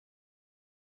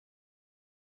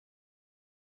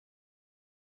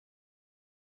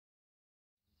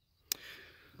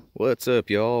What's up,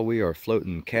 y'all? We are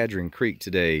floating Cadron Creek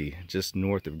today, just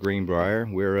north of Greenbrier.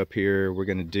 We're up here. We're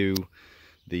gonna do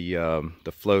the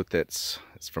float it's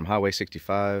from Highway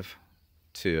 65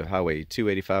 to Highway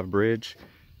 285 bridge,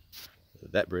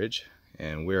 that bridge,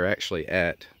 and we're actually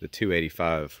at the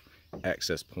 285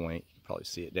 access point. You probably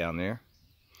see it down there.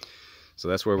 So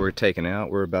that's where we're taking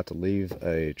out. We're about to leave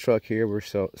a truck here. We're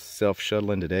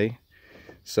self-shuttling today.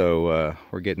 So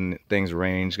we're getting things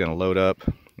arranged, gonna load up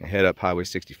and head up Highway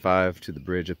 65 to the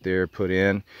bridge up there, put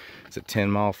in. It's a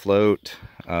 10-mile float,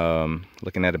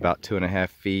 looking at about 2.5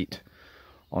 feet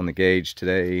on the gauge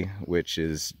today, which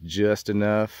is just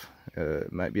enough.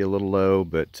 It might be a little low,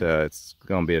 but it's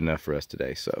gonna be enough for us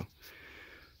today. So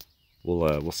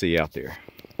we'll see you out there.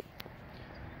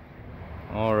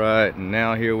 All right,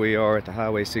 now here we are at the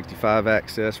Highway 65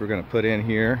 access. We're gonna put in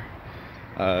here.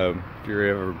 If you're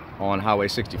ever on Highway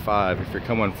 65, if you're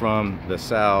coming from the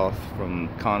south, from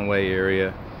Conway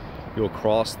area, you'll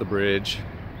cross the bridge,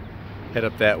 head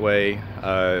up that way,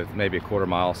 maybe a quarter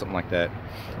mile, something like that,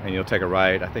 and you'll take a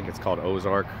right. I think it's called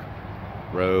Ozark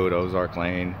Road, Ozark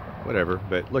Lane, whatever,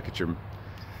 but look at your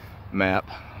map,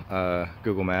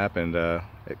 Google map, and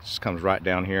it just comes right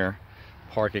down here,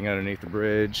 parking underneath the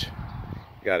bridge.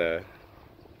 Got a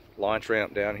launch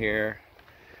ramp down here,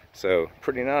 so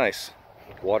pretty nice.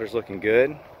 Water's looking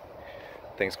good.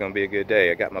 I think it's gonna be a good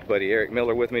day. I got my buddy Eric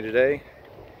Miller with me today,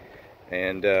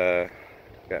 and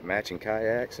got matching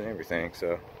kayaks and everything.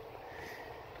 So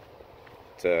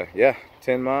yeah,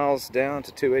 10 miles down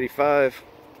to 285,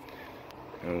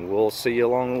 and we'll see you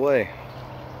along the way.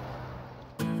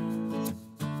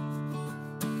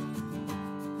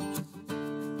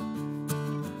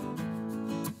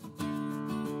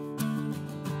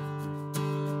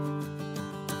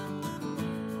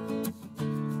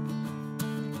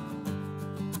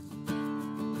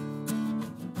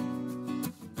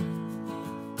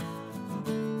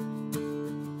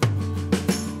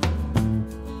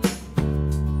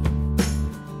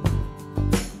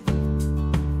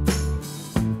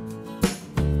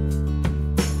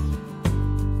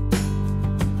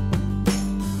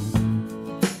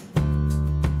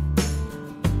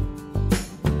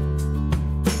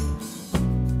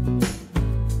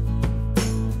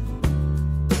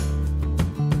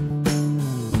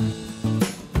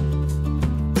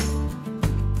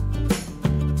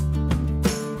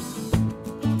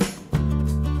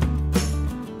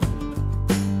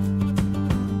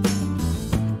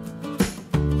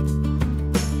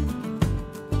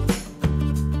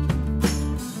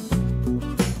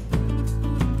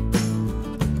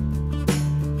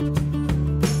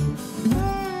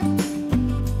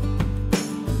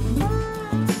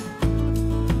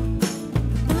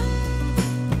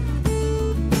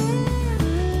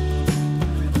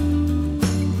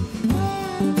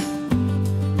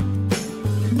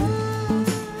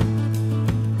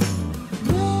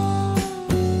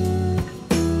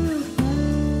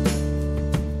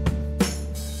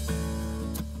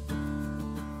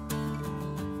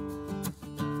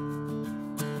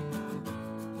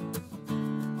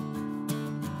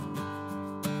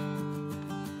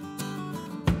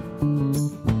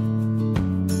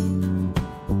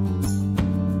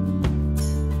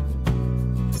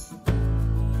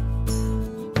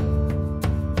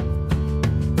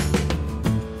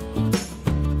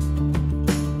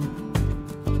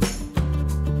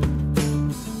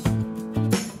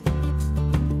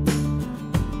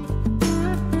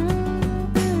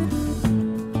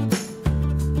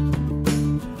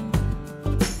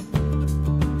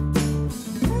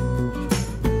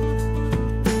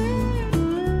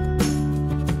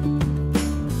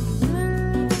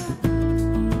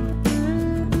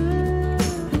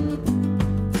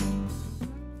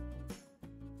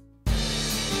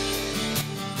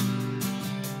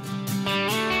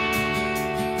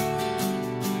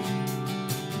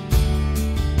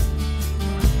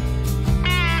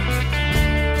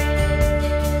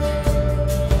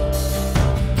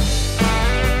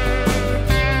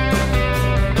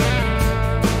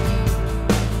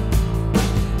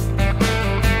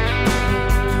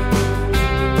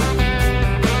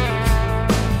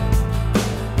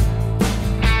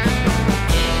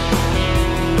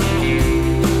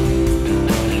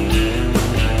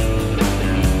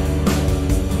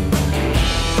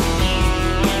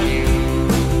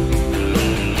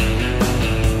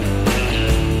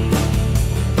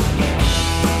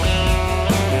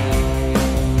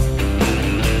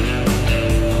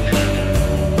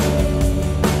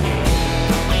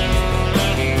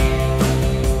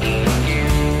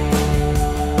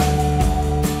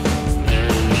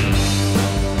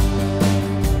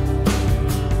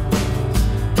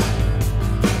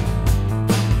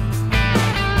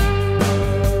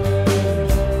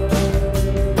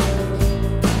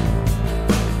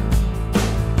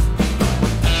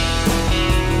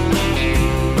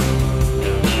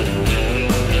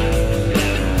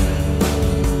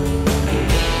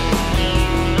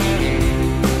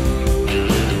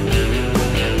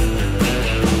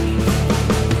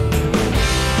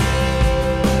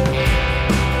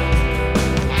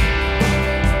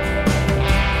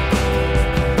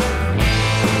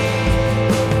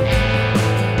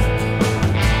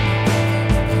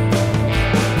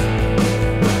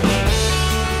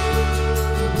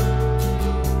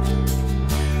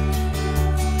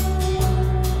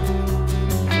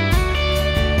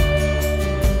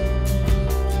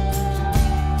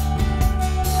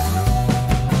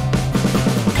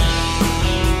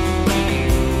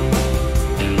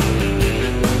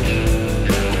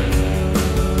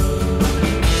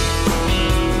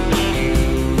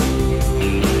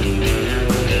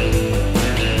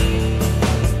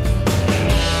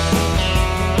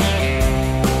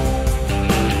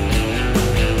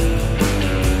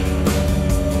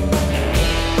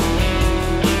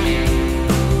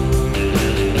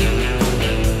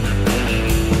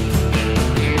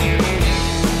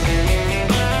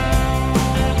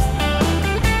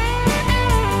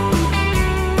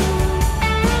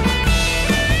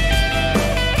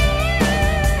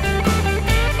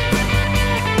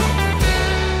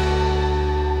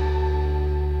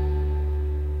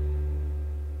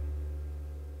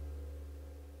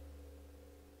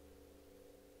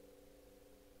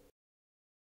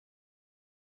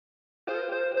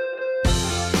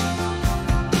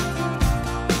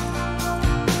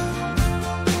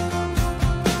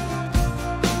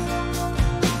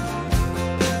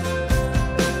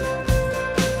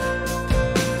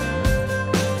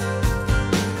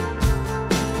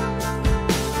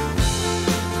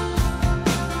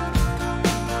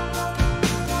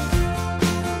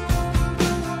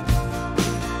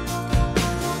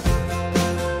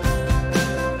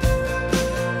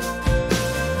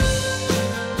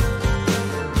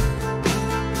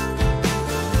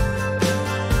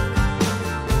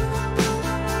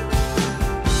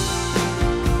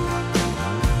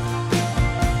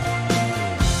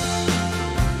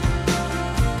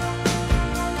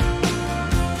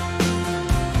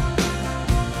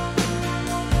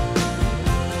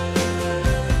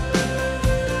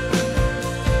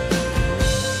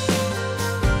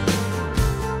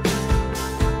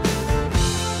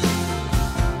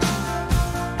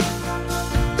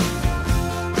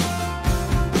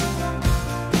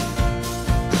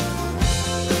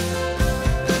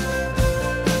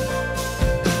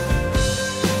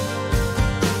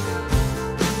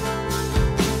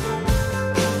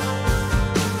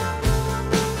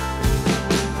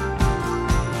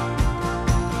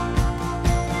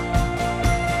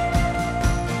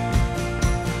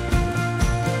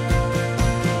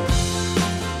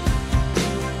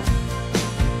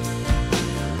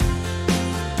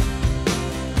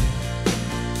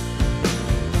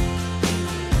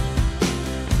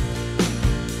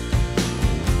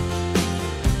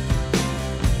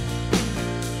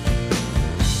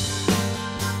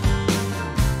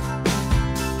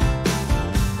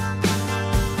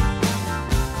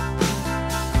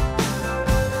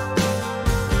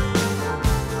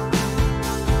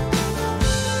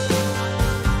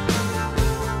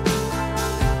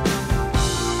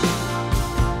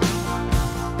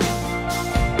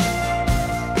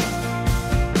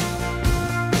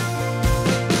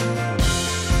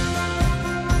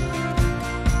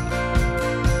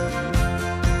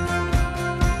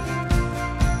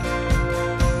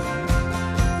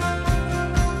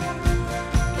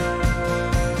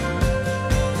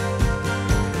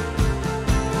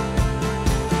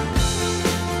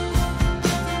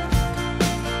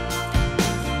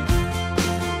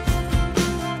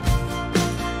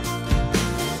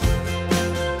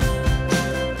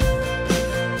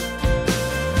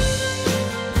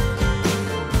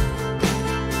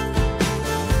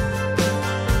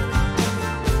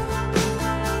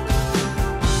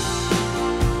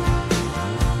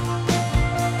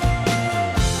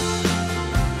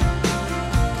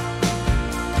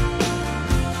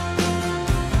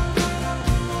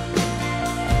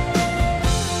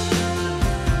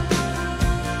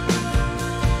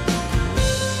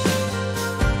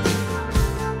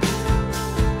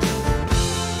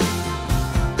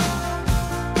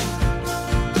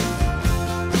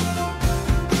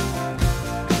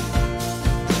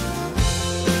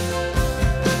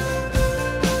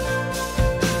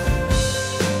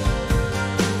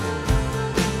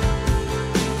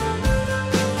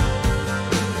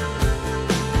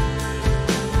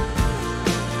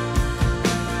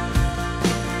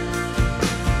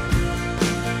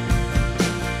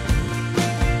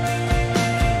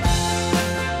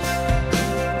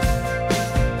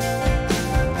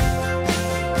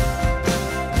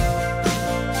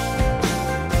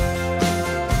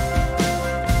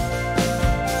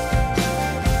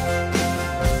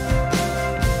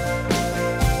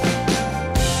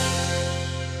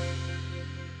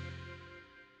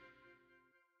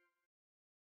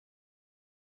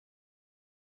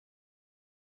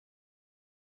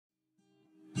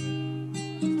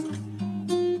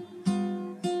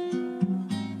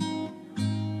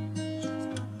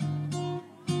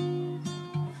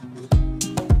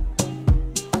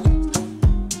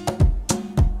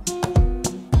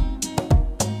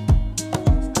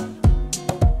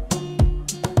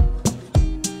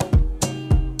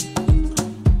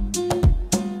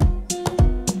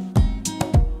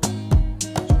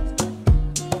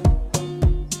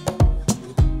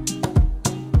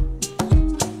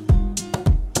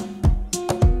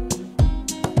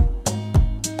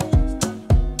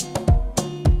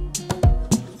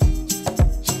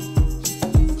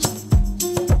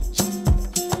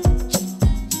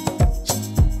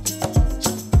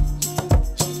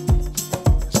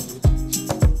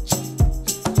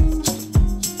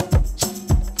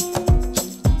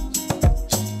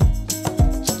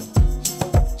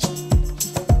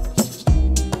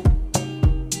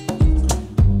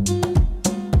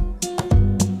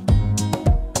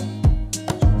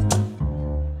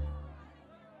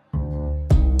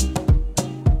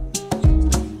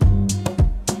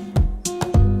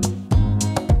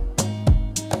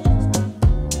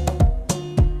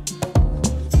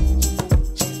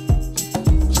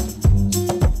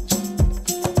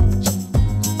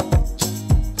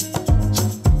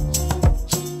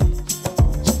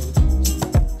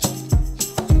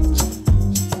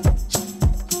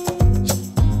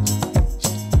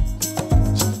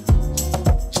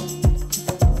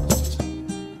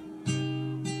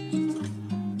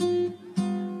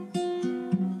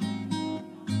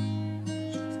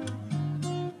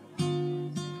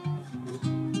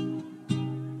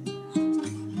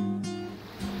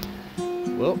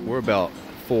 Well, we're about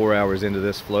 4 hours into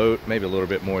this float, maybe a little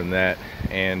bit more than that,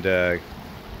 and I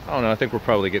don't know, I think we're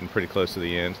probably getting pretty close to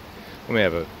the end. We may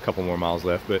have a couple more miles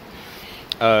left, but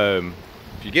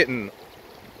if you're getting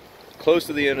close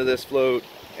to the end of this float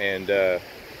and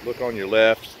look on your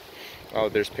left, oh,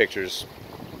 there's pictures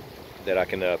that I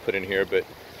can put in here, but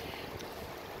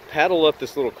paddle up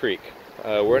this little creek.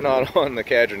 We're not on the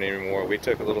Cadron anymore. We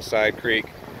took a little side creek,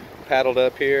 paddled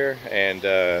up here, and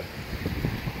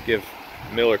give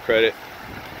Miller credit.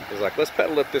 He was like, let's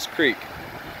paddle up this creek.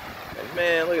 And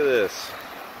man, look at this.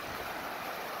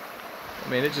 I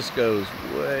mean, it just goes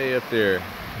way up there.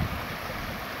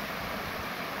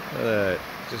 Look at that. It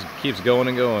just keeps going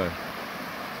and going.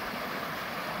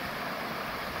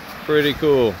 Pretty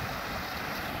cool.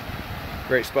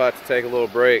 Great spot to take a little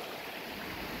break.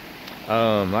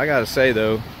 I gotta say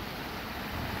though,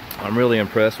 I'm really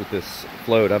impressed with this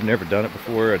float. I've never done it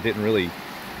before. I didn't really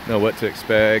know what to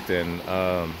expect, and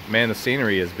man, the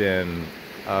scenery has been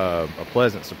a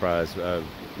pleasant surprise.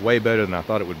 Way better than I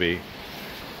thought it would be.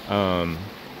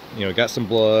 You know, got some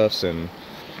bluffs and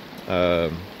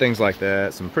things like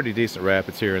that. Some pretty decent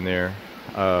rapids here and there.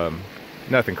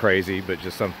 Nothing crazy, but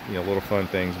just some, you know, little fun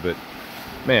things. But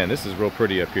man, this is real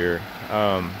pretty up here.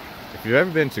 If you've ever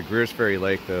been to Greers Ferry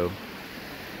Lake though,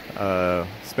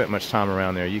 spent much time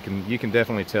around there, you can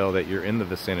definitely tell that you're in the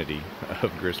vicinity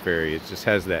of Greers Ferry. It just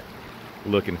has that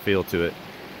look and feel to it.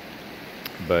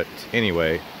 But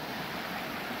anyway,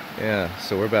 yeah,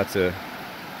 so we're about to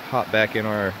hop back in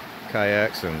our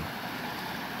kayaks and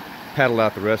paddle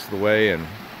out the rest of the way and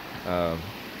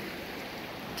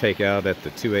take out at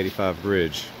the 285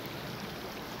 bridge.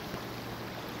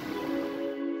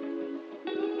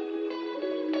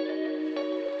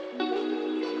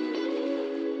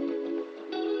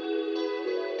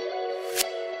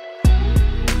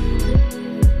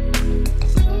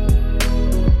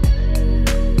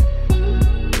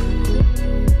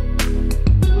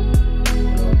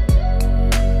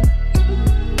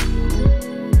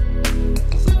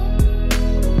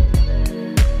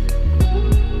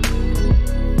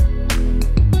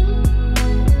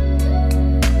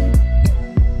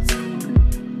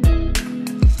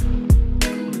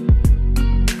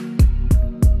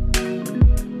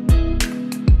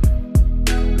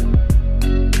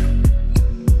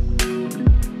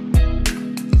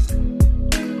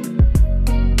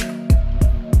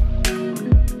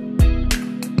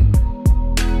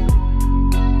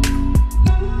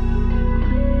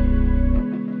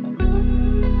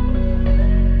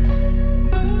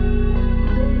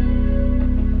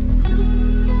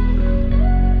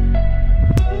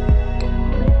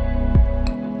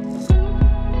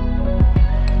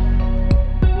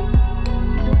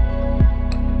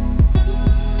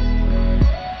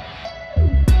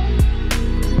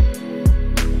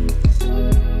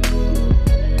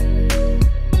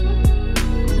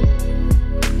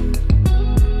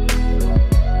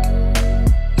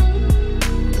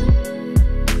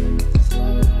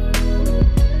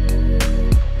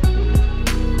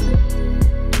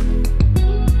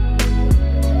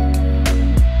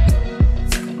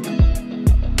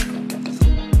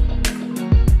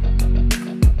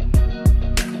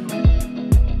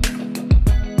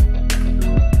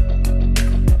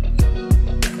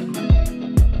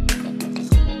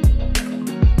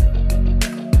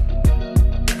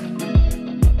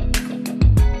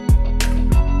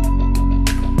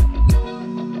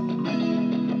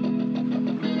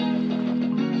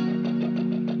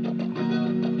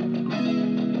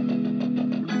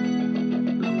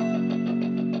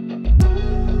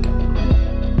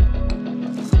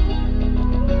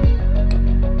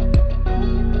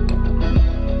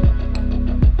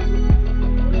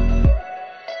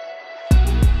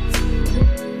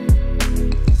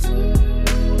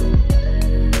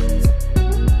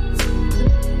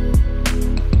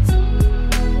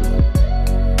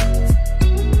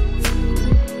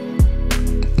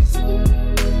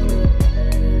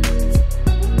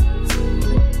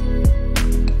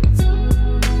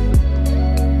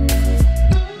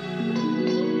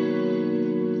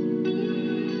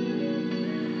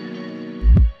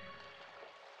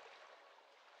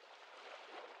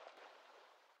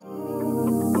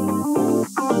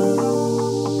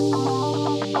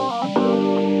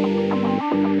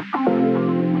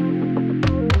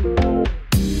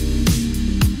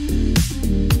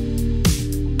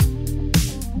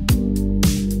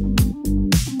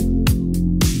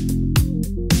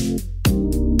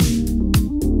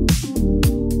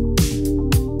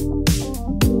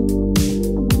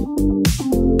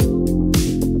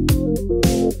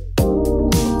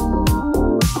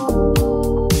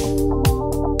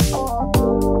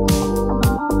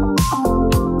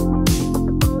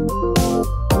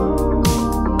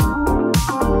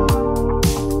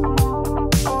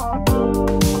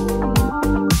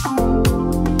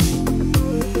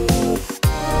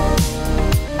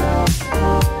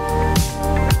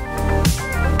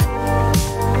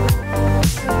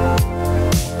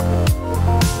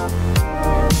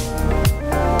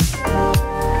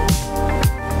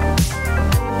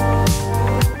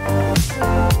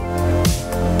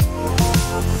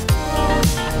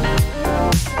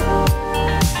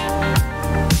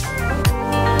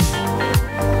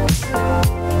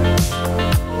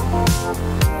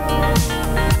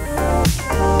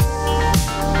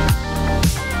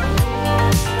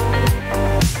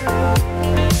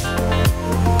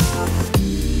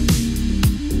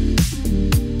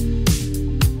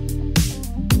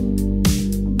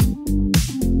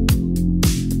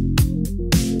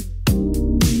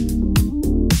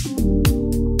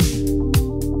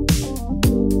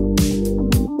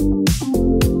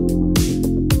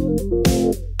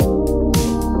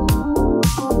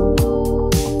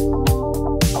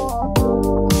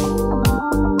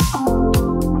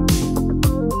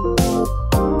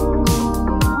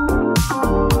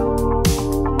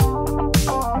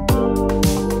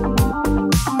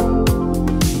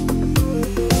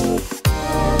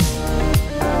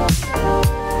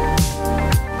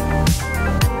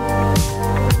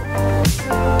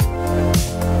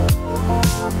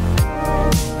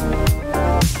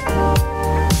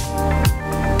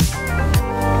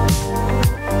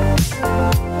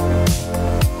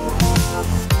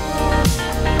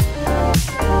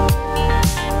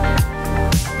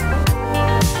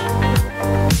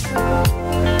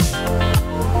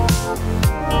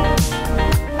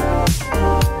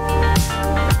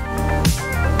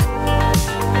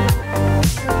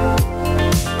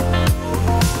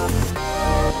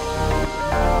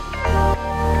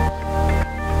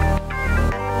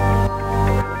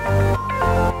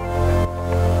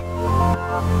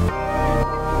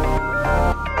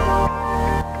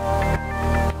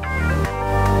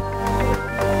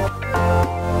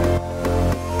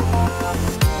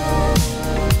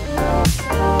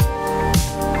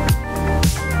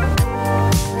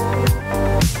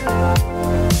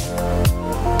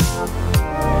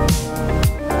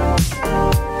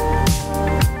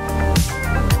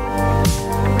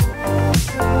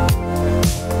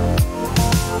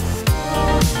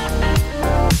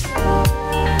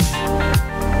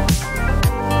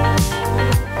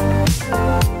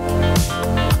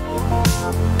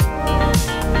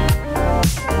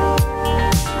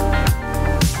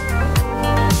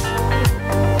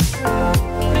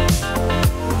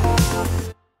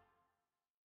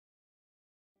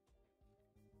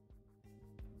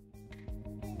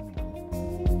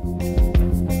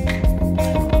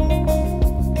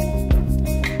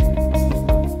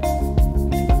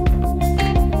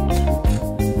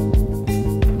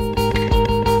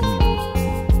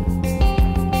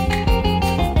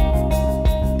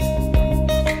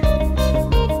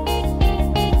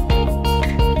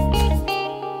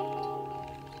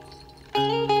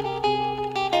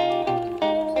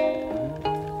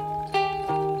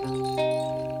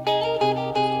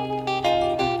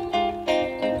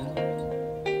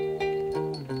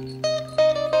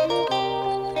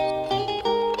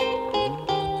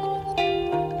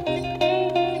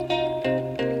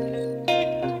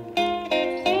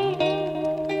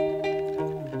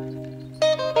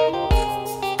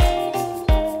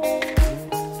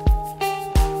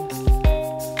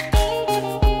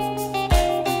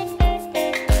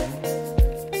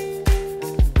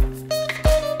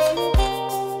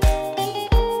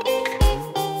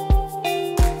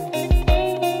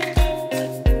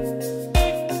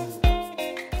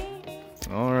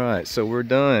 Alright, so we're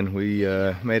done. We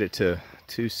made it to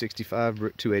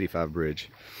 285 bridge.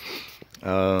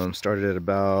 Started at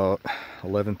about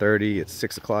 11:30. It's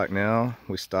 6 o'clock now.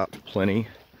 We stopped plenty,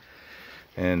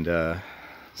 and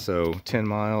so 10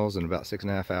 miles in about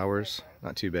 6.5 hours.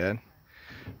 Not too bad.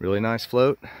 Really nice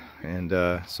float, and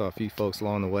saw a few folks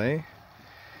along the way,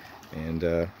 and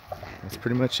that's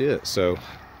pretty much it. So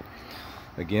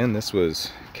again, this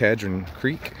was Cadron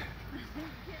Creek,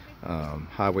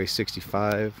 Highway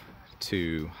 65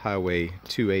 to Highway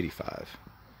 285.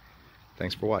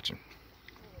 Thanks for watching.